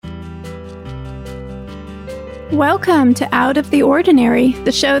Welcome to Out of the Ordinary,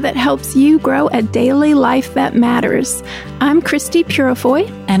 the show that helps you grow a daily life that matters. I'm Christy Purifoy.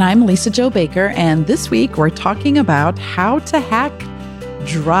 And I'm Lisa Jo Baker, and this week we're talking about how to hack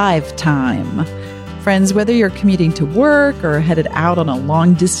drive time. Friends, whether you're commuting to work or headed out on a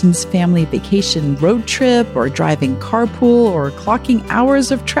long-distance family vacation road trip or driving carpool or clocking hours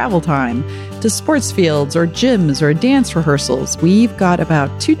of travel time to sports fields or gyms or dance rehearsals, we've got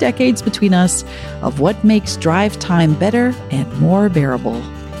about 2 decades between us of what makes drive time better and more bearable.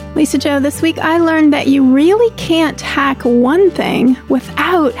 Lisa Jo, this week I learned that you really can't hack one thing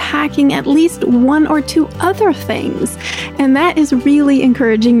without hacking at least 1 or 2 other things. And that is really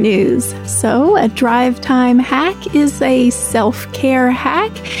encouraging news. So a drive time hack is a self-care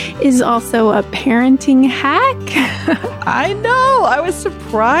hack, is also a parenting hack. I know! I was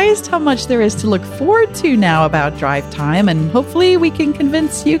surprised how much there is to look forward to now about drive time, and hopefully we can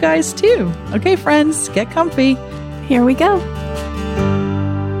convince you guys too. Okay, friends, get comfy. Here we go.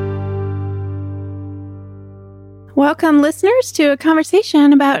 Welcome, listeners, to a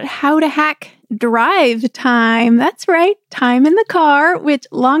conversation about how to hack drive time. That's right, time in the car, which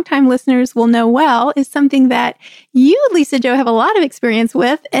longtime listeners will know well is something that you, Lisa Jo, have a lot of experience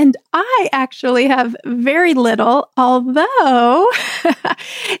with, and I actually have very little, although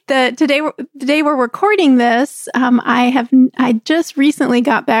the day we're recording this, I just recently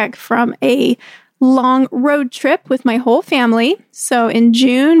got back from a long road trip with my whole family. So in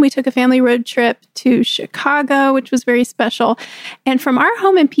June, we took a family road trip to Chicago, which was very special. And from our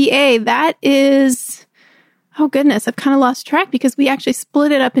home in PA, that is, oh goodness, I've kind of lost track because we actually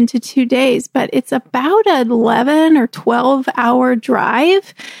split it up into 2 days, but it's about an 11 or 12 hour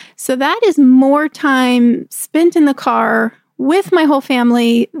drive. So that is more time spent in the car with my whole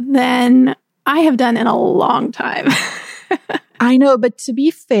family than I have done in a long time. I know, but to be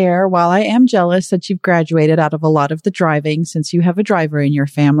fair, while I am jealous that you've graduated out of a lot of the driving since you have a driver in your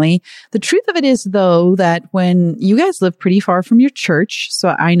family, the truth of it is, though, that when you guys live pretty far from your church,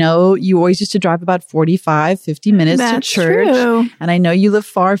 so I know you always used to drive about 45, 50 minutes to church. True. And I know you live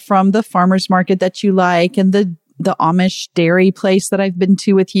far from the farmer's market that you like and the Amish dairy place that I've been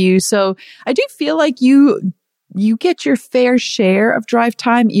to with you. So I do feel like you get your fair share of drive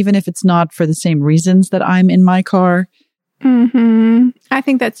time, even if it's not for the same reasons that I'm in my car. Mm-hmm. I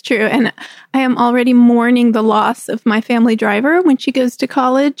think that's true. And I am already mourning the loss of my family driver when she goes to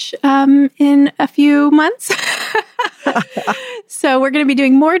college in a few months. So we're going to be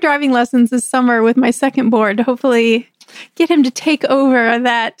doing more driving lessons this summer with my second board to hopefully get him to take over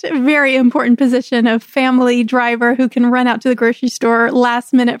that very important position of family driver who can run out to the grocery store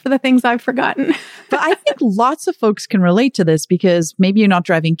last minute for the things I've forgotten. But I think lots of folks can relate to this because maybe you're not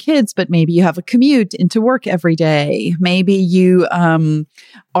driving kids, but maybe you have a commute into work every day. Maybe you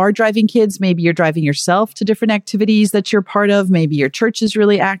are driving kids. Maybe you're driving yourself to different activities that you're part of. Maybe your church is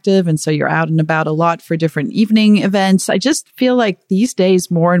really active, and so you're out and about a lot for different evening events. I just feel like these days,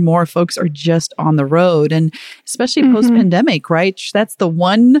 more and more folks are just on the road, and especially post-pandemic, right? That's the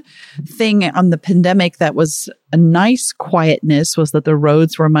one thing on the pandemic that was a nice quietness, was that the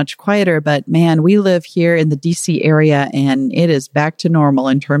roads were much quieter. But man, we live here in the DC area and it is back to normal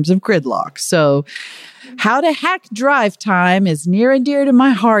in terms of gridlock. So how to hack drive time is near and dear to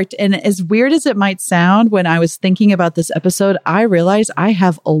my heart. And as weird as it might sound, when I was thinking about this episode, I realized I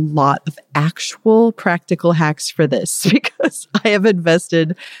have a lot of actual practical hacks for this because I have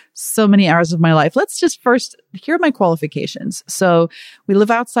invested so many hours of my life. Let's just first, here are my qualifications. So we live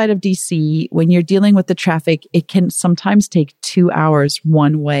outside of DC. When you're dealing with the traffic, it can sometimes take 2 hours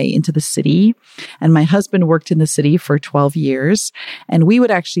one way into the city. And my husband worked in the city for 12 years. And we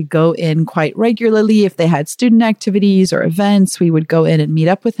would actually go in quite regularly. If they had student activities or events, we would go in and meet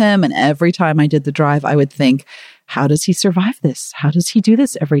up with him. And every time I did the drive, I would think, how does he survive this? How does he do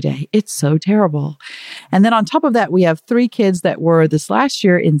this every day? It's so terrible. And then on top of that, we have 3 kids that were this last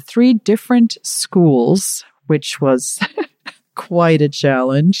year in 3 different schools, which was quite a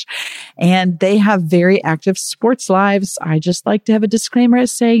challenge. And they have very active sports lives. I just like to have a disclaimer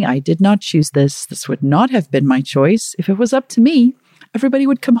as saying, I did not choose this. This would not have been my choice. If it was up to me, everybody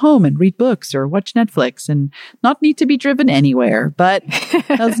would come home and read books or watch Netflix and not need to be driven anywhere. But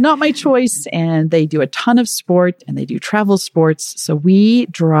that's not my choice. And they do a ton of sport and they do travel sports. So we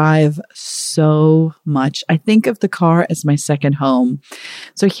drive so much. I think of the car as my second home.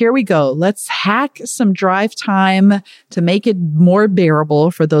 So here we go. Let's hack some drive time to make it more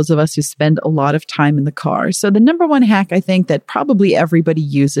bearable for those of us who spend a lot of time in the car. So the number one hack I think that probably everybody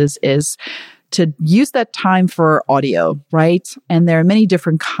uses is to use that time for audio, right? And there are many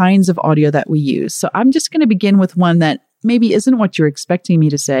different kinds of audio that we use. So I'm just going to begin with one that maybe isn't what you're expecting me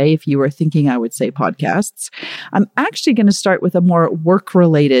to say if you were thinking I would say podcasts. I'm actually going to start with a more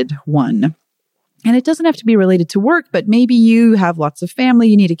work-related one. And it doesn't have to be related to work, but maybe you have lots of family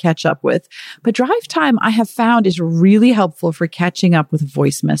you need to catch up with. But drive time, I have found, is really helpful for catching up with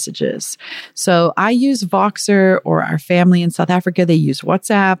voice messages. So I use Voxer, or our family in South Africa, they use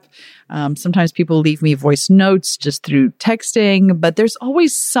WhatsApp. Sometimes people leave me voice notes just through texting, but there's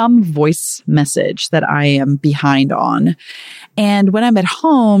always some voice message that I am behind on. And when I'm at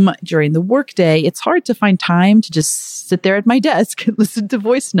home during the workday, it's hard to find time to just sit there at my desk and listen to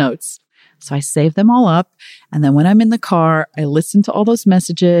voice notes. So I save them all up. And then when I'm in the car, I listen to all those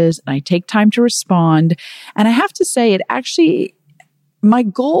messages and I take time to respond. And I have to say, my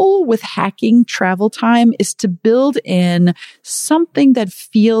goal with hacking travel time is to build in something that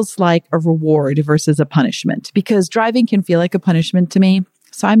feels like a reward versus a punishment, because driving can feel like a punishment to me.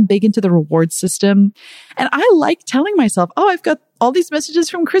 So I'm big into the reward system. And I like telling myself, oh, I've got all these messages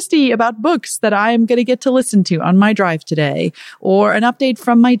from Christy about books that I'm going to get to listen to on my drive today, or an update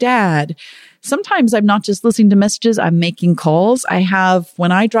from my dad. Sometimes I'm not just listening to messages, I'm making calls.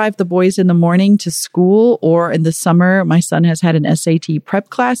 When I drive the boys in the morning to school, or in the summer, my son has had an SAT prep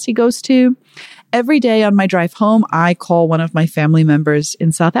class he goes to. Every day on my drive home, I call one of my family members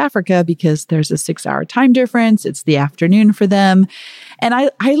in South Africa because there's a 6-hour time difference. It's the afternoon for them. And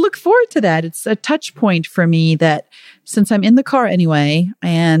I look forward to that. It's a touch point for me that, since I'm in the car anyway,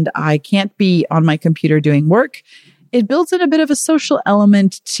 and I can't be on my computer doing work, it builds in a bit of a social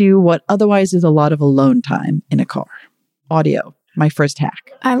element to what otherwise is a lot of alone time in a car. Audio, my first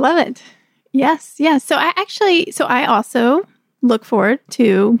hack. I love it. Yes. So I also look forward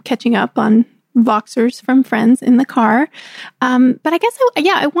to catching up on Voxers from friends in the car. But I guess,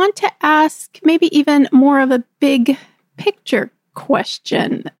 I want to ask maybe even more of a big picture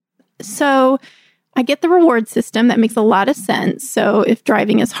question. So I get the reward system. That makes a lot of sense. So if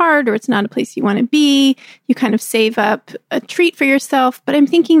driving is hard or it's not a place you want to be, you kind of save up a treat for yourself. But I'm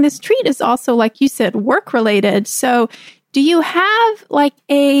thinking this treat is also, like you said, work related. So do you have like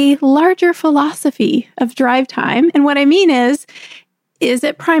a larger philosophy of drive time? And what I mean is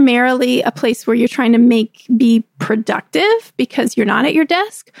it primarily a place where you're trying to be productive because you're not at your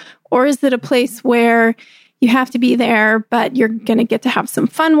desk? Or is it a place where you have to be there, but you're going to get to have some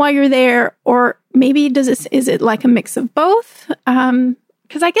fun while you're there? Or maybe is it like a mix of both?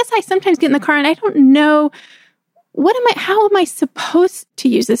 Because I guess I sometimes get in the car and I don't know, how am I supposed to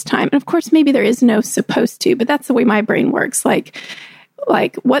use this time? And of course, maybe there is no supposed to, but that's the way my brain works. Like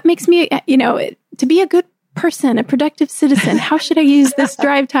what makes me, to be a good person, a productive citizen, how should I use this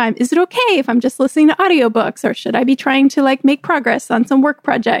drive time? Is it okay if I'm just listening to audiobooks, or should I be trying to make progress on some work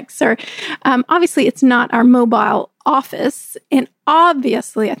projects? Or obviously it's not our mobile office. And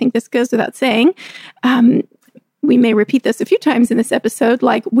obviously, I think this goes without saying, we may repeat this a few times in this episode,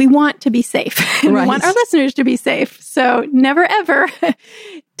 we want to be safe. And right. We want our listeners to be safe. So never, ever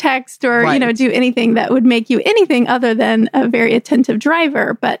text or, right. Do anything that would make you anything other than a very attentive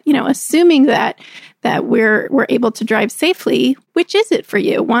driver. But, assuming that we're able to drive safely, which is it for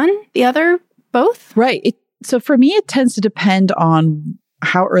you? One, the other, both? Right. So for me, it tends to depend on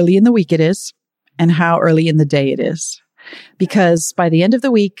how early in the week it is and how early in the day it is. Because by the end of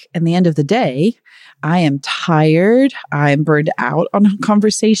the week and the end of the day, I am tired, I'm burned out on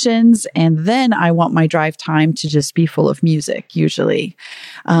conversations, and then I want my drive time to just be full of music, usually.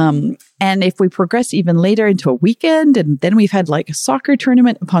 And if we progress even later into a weekend, and then we've had a soccer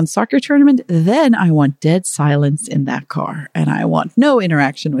tournament upon soccer tournament, then I want dead silence in that car, and I want no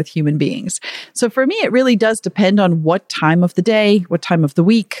interaction with human beings. So for me, it really does depend on what time of the day, what time of the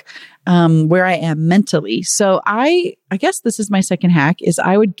week, where I am mentally. So I guess this is my second hack, is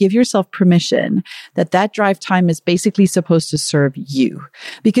I would give yourself permission that drive time is basically supposed to serve you.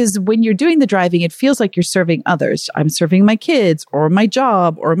 Because when you're doing the driving, it feels like you're serving others. I'm serving my kids or my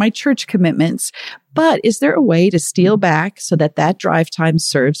job or my church commitments. But is there a way to steal back so that drive time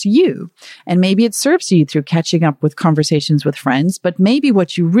serves you? And maybe it serves you through catching up with conversations with friends, but maybe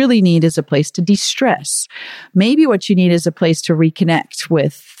what you really need is a place to de-stress. Maybe what you need is a place to reconnect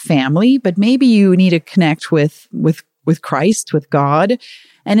with family, but maybe you need to connect with Christ, with God.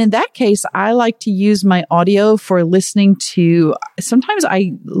 And in that case, I like to use my audio for listening to, sometimes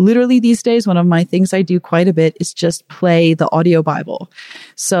these days, one of my things I do quite a bit is just play the audio Bible.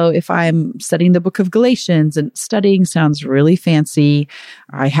 So if I'm studying the book of Galatians, and studying sounds really fancy,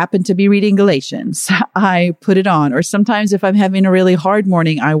 I happen to be reading Galatians, I put it on. Or sometimes if I'm having a really hard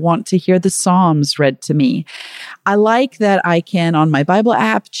morning, I want to hear the Psalms read to me. I like that I can, on my Bible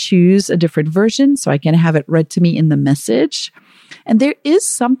app, choose a different version so I can have it read to me in the Message. And there is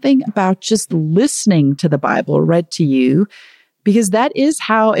something about just listening to the Bible read to you, because that is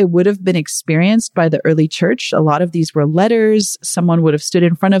how it would have been experienced by the early church. A lot of these were letters. Someone would have stood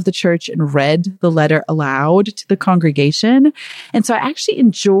in front of the church and read the letter aloud to the congregation. And so I actually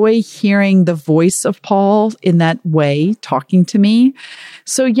enjoy hearing the voice of Paul in that way, talking to me.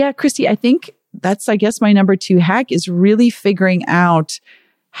 So yeah, Christy, I think that's, I guess, my number 2 hack is really figuring out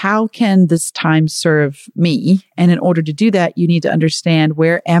how can this time serve me? And in order to do that, you need to understand,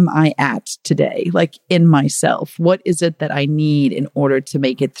 where am I at today? Like in myself, what is it that I need in order to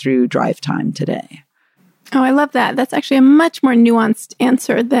make it through drive time today? Oh, I love that. That's actually a much more nuanced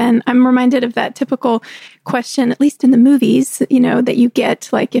answer than I'm reminded of that typical question, at least in the movies, that you get,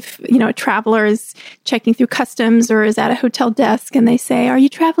 like if, a traveler is checking through customs or is at a hotel desk and they say, are you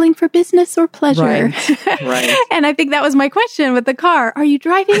traveling for business or pleasure? Right. And I think that was my question with the car. Are you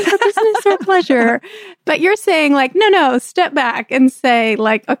driving for business or pleasure? But you're saying like, no, step back and say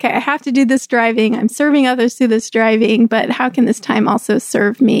like, okay, I have to do this driving. I'm serving others through this driving, but how can this time also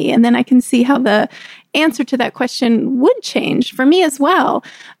serve me? And then I can see how the answer to that question would change for me as well.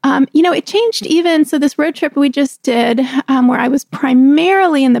 It changed even, so this road trip we just did, where I was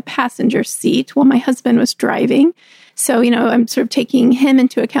primarily in the passenger seat while my husband was driving. So, I'm sort of taking him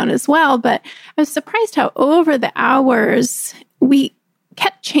into account as well, but I was surprised how over the hours we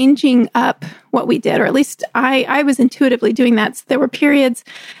kept changing up what we did, or at least I was intuitively doing that. So there were periods,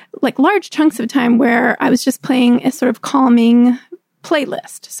 like large chunks of time, where I was just playing a sort of calming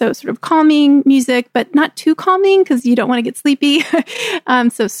playlist. So sort of calming music, but not too calming because you don't want to get sleepy.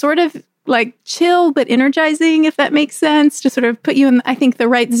 So sort of like chill, but energizing, if that makes sense, to sort of put you in, I think, the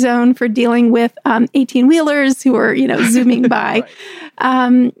right zone for dealing with 18-wheelers who are, zooming by.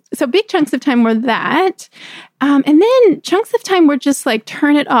 Right. So big chunks of time were that. And then chunks of time were just like,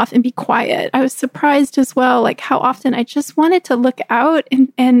 turn it off and be quiet. I was surprised as well, like how often I just wanted to look out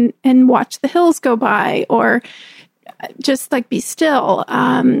and watch the hills go by, or just like be still.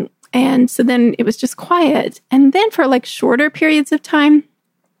 And so then it was just quiet. And then for like shorter periods of time,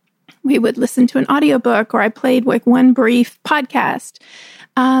 we would listen to an audiobook, or I played like one brief podcast.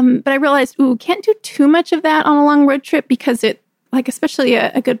 But I realized, can't do too much of that on a long road trip, because it, like, especially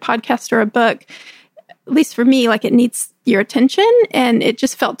a good podcast or a book, at least for me, like it needs your attention. And it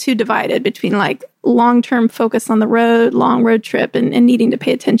just felt too divided between like long-term focus on the road, long road trip, and needing to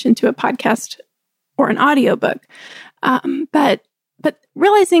pay attention to a podcast or an audiobook. But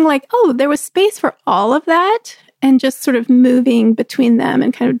realizing like, there was space for all of that, and just sort of moving between them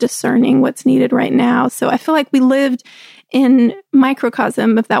and kind of discerning what's needed right now. So I feel like we lived in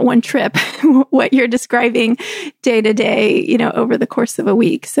microcosm of that one trip, what you're describing day to day, over the course of a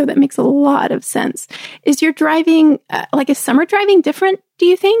week. So that makes a lot of sense. Is your driving, is summer driving different, do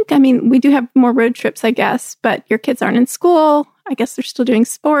you think? I mean, we do have more road trips, I guess, but your kids aren't in school. I guess they're still doing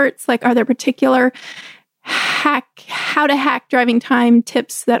sports. Like, are there particular how to hack driving time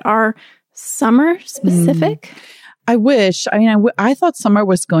tips that are summer specific? I wish. I mean, I thought summer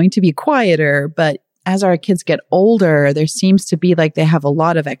was going to be quieter, but as our kids get older, there seems to be like they have a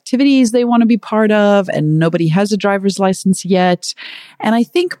lot of activities they want to be part of, and nobody has a driver's license yet. And I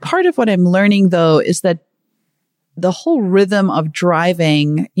think part of what I'm learning, though, is that the whole rhythm of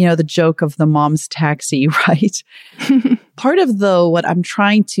driving, the joke of the mom's taxi, right? Part of, though, what I'm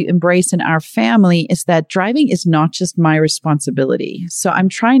trying to embrace in our family is that driving is not just my responsibility. So I'm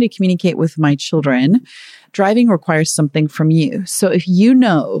trying to communicate with my children. Driving requires something from you. So if you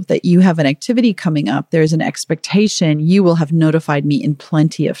know that you have an activity coming up, there's an expectation you will have notified me in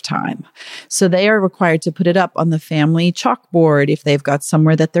plenty of time. So they are required to put it up on the family chalkboard if they've got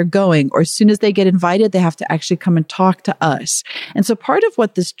somewhere that they're going, or as soon as they get invited, they have to actually come and talk to us. And so part of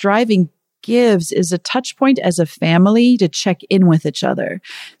what this driving gives is a touch point as a family to check in with each other.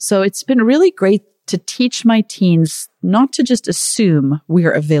 So it's been really great to teach my teens not to just assume we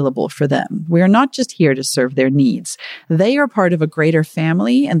are available for them. We are not just here to serve their needs. They are part of a greater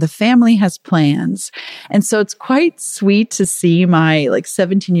family, and the family has plans. And so it's quite sweet to see my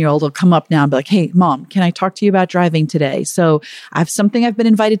 17-year-old will come up now and be like, hey, Mom, can I talk to you about driving today? So I have something I've been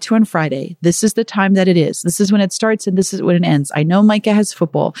invited to on Friday. This is the time that it is. This is when it starts and this is when it ends. I know Micah has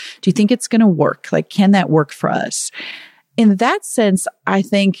football. Do you think it's going to work? Can that work for us? In that sense, I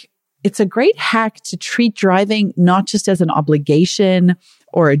think it's a great hack to treat driving not just as an obligation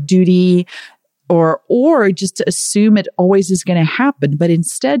or a duty or just to assume it always is going to happen, but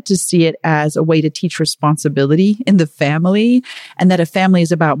instead to see it as a way to teach responsibility in the family, and that a family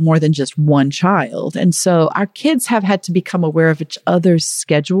is about more than just one child. And so our kids have had to become aware of each other's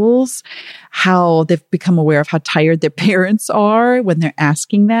schedules, how they've become aware of how tired their parents are when they're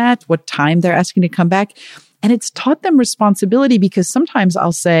asking that, what time they're asking to come back. And it's taught them responsibility because sometimes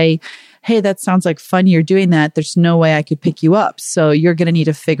I'll say, hey, that sounds like fun. You're doing that. There's no way I could pick you up. So you're going to need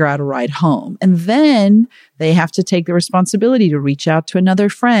to figure out a ride home. And then they have to take the responsibility to reach out to another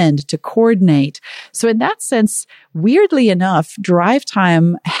friend, to coordinate. So in that sense, weirdly enough, drive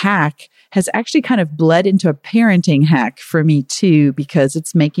time hack has actually kind of bled into a parenting hack for me too, because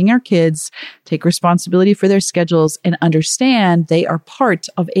it's making our kids take responsibility for their schedules and understand they are part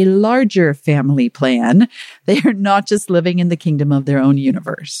of a larger family plan. They are not just living in the kingdom of their own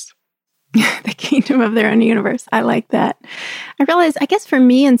universe. The kingdom of their own universe. I like that. I realize, I guess for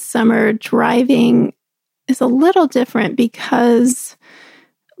me in summer, driving is a little different because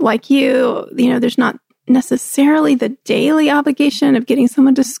like there's not necessarily the daily obligation of getting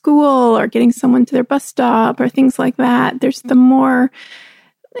someone to school or getting someone to their bus stop or things like that. There's the more,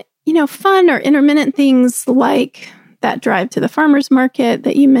 fun or intermittent things like that drive to the farmer's market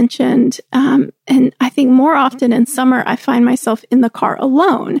that you mentioned. And I think more often in summer, I find myself in the car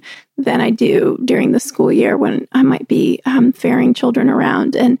alone than I do during the school year when I might be ferrying children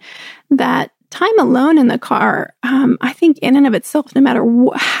around. And that time alone in the car, I think in and of itself, no matter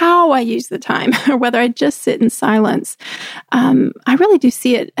how I use the time or whether I just sit in silence, I really do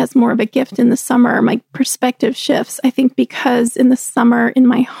see it as more of a gift in the summer. My perspective shifts, I think, because in the summer in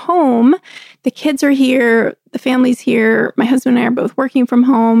my home, the kids are here, the family's here, my husband and I are both working from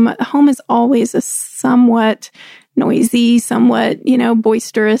home. Home is always a somewhat noisy, somewhat,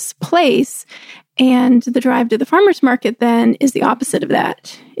 boisterous place. And the drive to the farmer's market then is the opposite of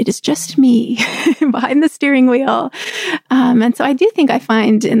that. It is just me behind the steering wheel. And so I do think I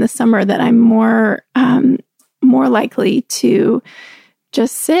find in the summer that I'm more likely to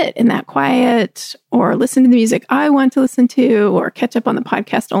just sit in that quiet or listen to the music I want to listen to or catch up on the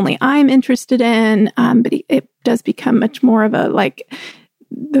podcast only I'm interested in. But it does become much more of a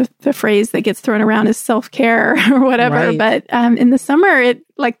the phrase that gets thrown around is self-care or whatever. Right. But in the summer, it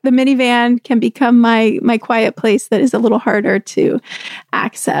like the minivan can become my quiet place that is a little harder to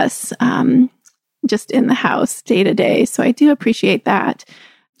access just in the house day to day. So I do appreciate that.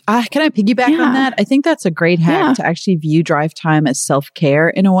 Can I piggyback on that? I think that's a great hack to actually view drive time as self-care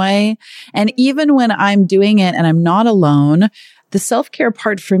in a way. And even when I'm doing it and I'm not alone, the self-care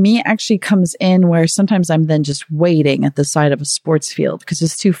part for me actually comes in where sometimes I'm then just waiting at the side of a sports field because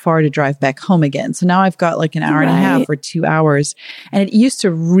it's too far to drive back home again. So now I've got like an hour and a half or 2 hours. And it used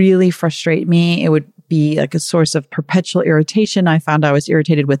to really frustrate me. It would be like a source of perpetual irritation. I found I was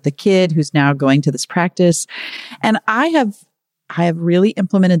irritated with the kid who's now going to this practice. And I have really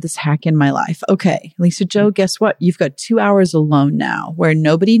implemented this hack in my life. Okay, Lisa Jo, guess what? You've got 2 hours alone now where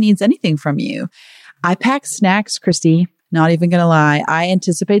nobody needs anything from you. I pack snacks, Christy. Not even going to lie. I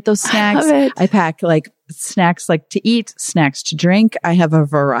anticipate those snacks. I pack like snacks like to eat, snacks to drink. I have a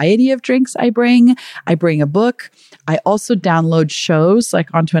variety of drinks I bring. I bring a book. I also download shows like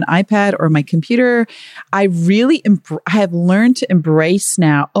onto an iPad or my computer. I really I have learned to embrace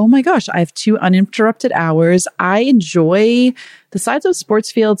now. Oh my gosh, I have 2 uninterrupted hours. I enjoy the sides of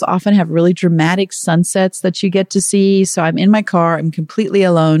sports fields often have really dramatic sunsets that you get to see. So I'm in my car. I'm completely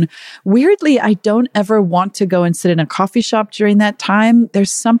alone. Weirdly, I don't ever want to go and sit in a coffee shop during that time.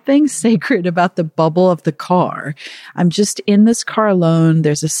 There's something sacred about the bubble of the car. I'm just in this car alone.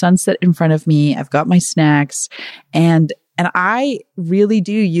 There's a sunset in front of me. I've got my snacks and I really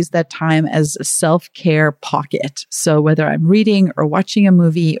do use that time as a self-care pocket. So whether I'm reading or watching a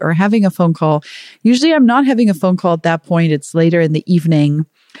movie or having a phone call, usually I'm not having a phone call at that point. It's later in the evening.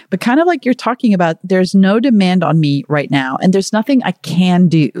 But kind of like you're talking about, there's no demand on me right now. And there's nothing I can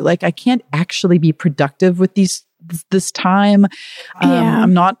do. Like I can't actually be productive with this time.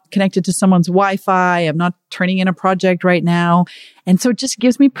 I'm not connected to someone's Wi-Fi. I'm not turning in a project right now. And so it just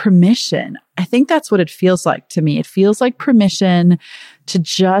gives me permission. I think that's what it feels like to me. It feels like permission to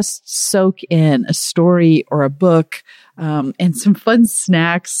just soak in a story or a book and some fun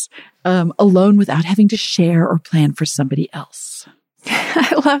snacks alone without having to share or plan for somebody else.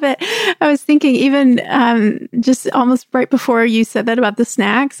 I love it. I was thinking even just almost right before you said that about the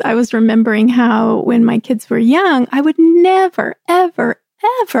snacks, I was remembering how when my kids were young, I would never, ever,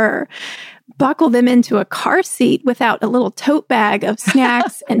 ever buckle them into a car seat without a little tote bag of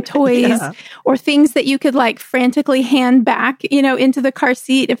snacks and toys or things that you could like frantically hand back, into the car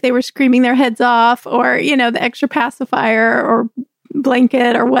seat if they were screaming their heads off or, the extra pacifier or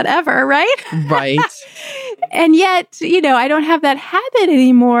blanket or whatever, right? Right. And yet, I don't have that habit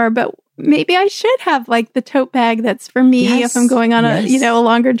anymore, but maybe I should have like the tote bag that's for me if I'm going on a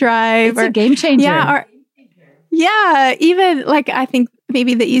longer drive. It's a game changer. Even like I think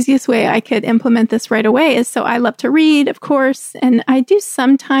maybe the easiest way I could implement this right away is so I love to read, of course, and I do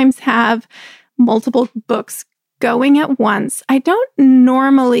sometimes have multiple books going at once. I don't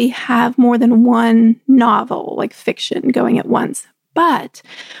normally have more than one novel, like fiction, going at once. But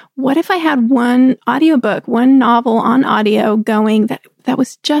what if I had one audiobook, one novel on audio going that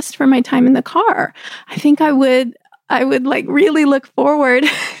was just for my time in the car? I think I would like really look forward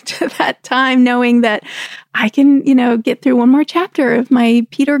to that time, knowing that I can, get through one more chapter of my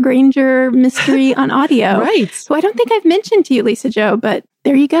Peter Granger mystery on audio. Right. So I don't think I've mentioned to you, Lisa-Jo, but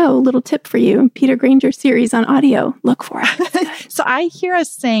there you go. A little tip for you. Peter Granger series on audio. Look for it. So I hear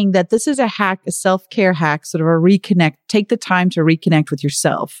us saying that this is a hack, a self-care hack, sort of a reconnect. Take the time to reconnect with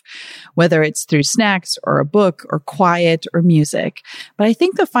yourself, whether it's through snacks or a book or quiet or music. But I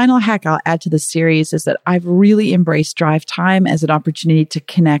think the final hack I'll add to the series is that I've really embraced drive time as an opportunity to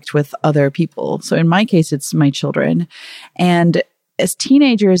connect with other people. So in my case, it's my children. And as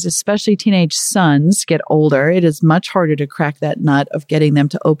teenagers, especially teenage sons, get older, it is much harder to crack that nut of getting them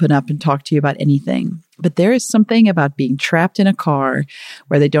to open up and talk to you about anything. But there is something about being trapped in a car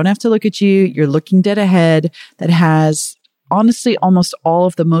where they don't have to look at you, you're looking dead ahead, that has honestly almost all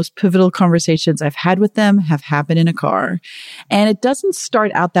of the most pivotal conversations I've had with them have happened in a car. And it doesn't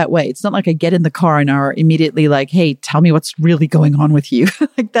start out that way. It's not like I get in the car and are immediately like, hey, tell me what's really going on with you.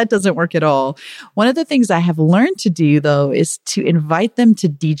 Like that doesn't work at all. One of the things I have learned to do though is to invite them to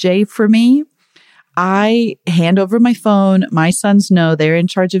DJ for me. I hand over my phone. My sons know they're in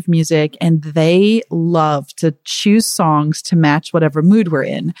charge of music and they love to choose songs to match whatever mood we're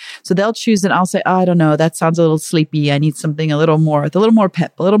in. So they'll choose and I'll say, I don't know, that sounds a little sleepy. I need something a little more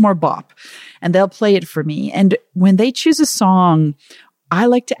pep, a little more bop. And they'll play it for me. And when they choose a song, I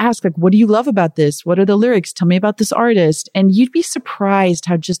like to ask, like, what do you love about this? What are the lyrics? Tell me about this artist. And you'd be surprised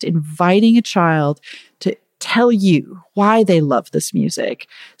how just inviting a child to tell you why they love this music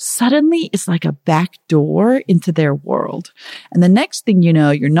suddenly is like a back door into their world. And the next thing you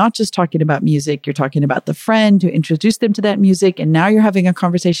know, you're not just talking about music, you're talking about the friend who introduced them to that music. And now you're having a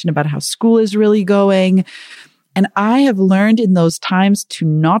conversation about how school is really going. And I have learned in those times to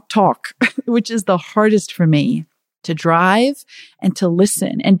not talk, which is the hardest for me, to drive and to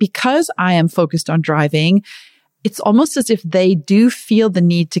listen. And because I am focused on driving, it's almost as if they do feel the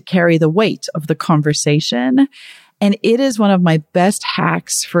need to carry the weight of the conversation. And it is one of my best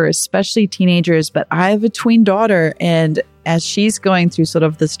hacks for especially teenagers. But I have a tween daughter, and as she's going through sort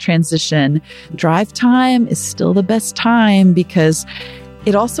of this transition, drive time is still the best time because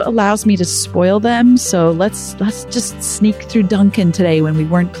it also allows me to spoil them. So let's just sneak through Dunkin' today when we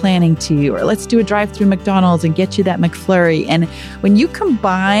weren't planning to, or let's do a drive through McDonald's and get you that McFlurry. And when you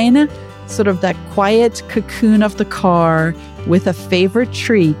combine sort of that quiet cocoon of the car with a favorite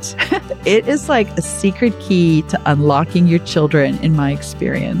treat, it is like a secret key to unlocking your children in my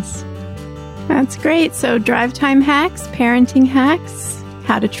experience. That's great. So drive time hacks, parenting hacks,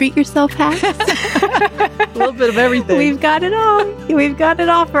 how to treat yourself hacks. A little bit of everything. We've got it all. We've got it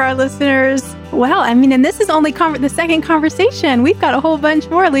all for our listeners. Well, I mean, and this is only the second conversation. We've got a whole bunch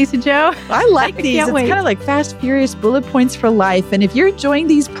more, Lisa-Jo. I like these. It's kind of like fast, furious bullet points for life. And if you're enjoying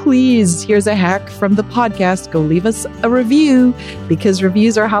these, please, here's a hack from the podcast. Go leave us a review because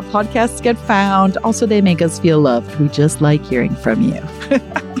reviews are how podcasts get found. Also, they make us feel loved. We just like hearing from you.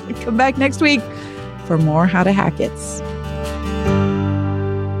 Come back next week for more How to Hack It's.